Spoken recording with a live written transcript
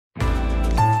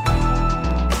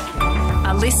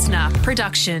listener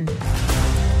production.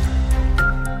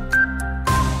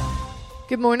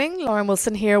 Good morning, Lauren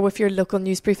Wilson here with your local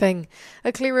news briefing.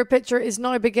 A clearer picture is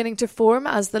now beginning to form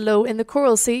as the low in the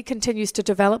Coral Sea continues to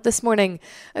develop this morning.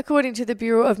 According to the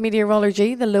Bureau of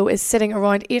Meteorology, the low is sitting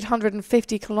around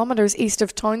 850 kilometres east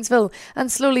of Townsville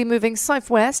and slowly moving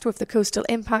southwest, with the coastal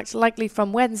impact likely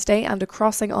from Wednesday and a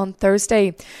crossing on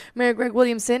Thursday. Mayor Greg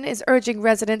Williamson is urging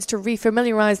residents to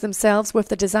refamiliarise themselves with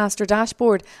the disaster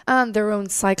dashboard and their own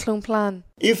cyclone plan.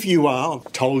 If you are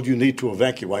told you need to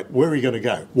evacuate, where are you going to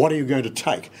go? What are you going to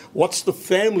take? What's the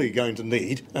family going to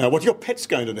need? What's your pets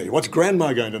going to need? What's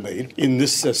grandma going to need in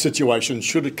this situation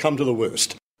should it come to the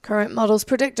worst? Current models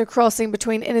predict a crossing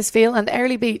between Innisfail and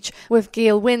Early Beach, with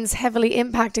gale winds heavily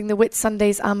impacting the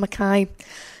Whitsundays and Mackay.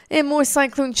 In more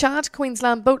cyclone chat,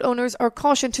 Queensland boat owners are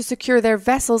cautioned to secure their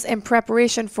vessels in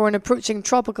preparation for an approaching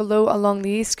tropical low along the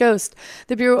east coast.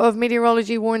 The Bureau of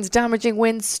Meteorology warns damaging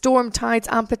winds, storm tides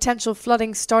and potential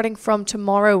flooding starting from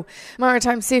tomorrow.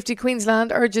 Maritime Safety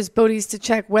Queensland urges boaties to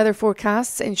check weather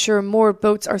forecasts, ensure more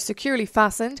boats are securely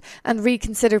fastened and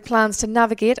reconsider plans to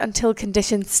navigate until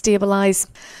conditions stabilise.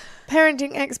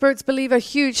 Parenting experts believe a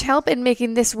huge help in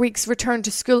making this week's return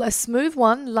to school a smooth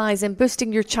one lies in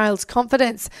boosting your child's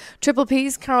confidence. Triple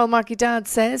P's Carol Markey-Dad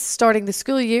says starting the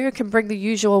school year can bring the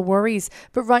usual worries,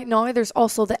 but right now there's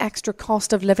also the extra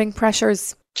cost of living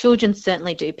pressures. Children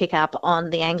certainly do pick up on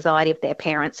the anxiety of their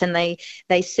parents, and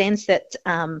they sense that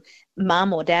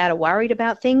mum or dad are worried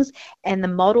about things, and the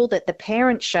model that the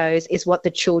parent shows is what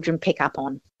the children pick up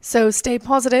on. So stay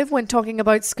positive when talking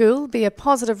about school, be a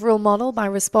positive role model by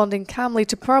responding calmly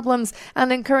to problems,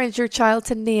 and encourage your child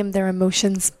to name their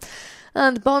emotions.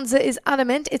 And Bonza is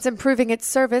adamant it's improving its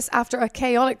service after a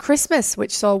chaotic Christmas,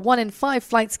 which saw 1 in 5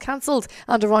 flights cancelled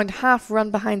and around half run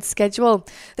behind schedule.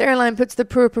 The airline puts the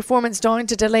poor performance down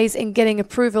to delays in getting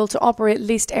approval to operate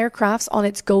leased aircrafts on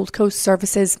its Gold Coast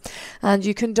services. And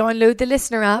you can download the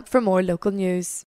Listener app for more local news.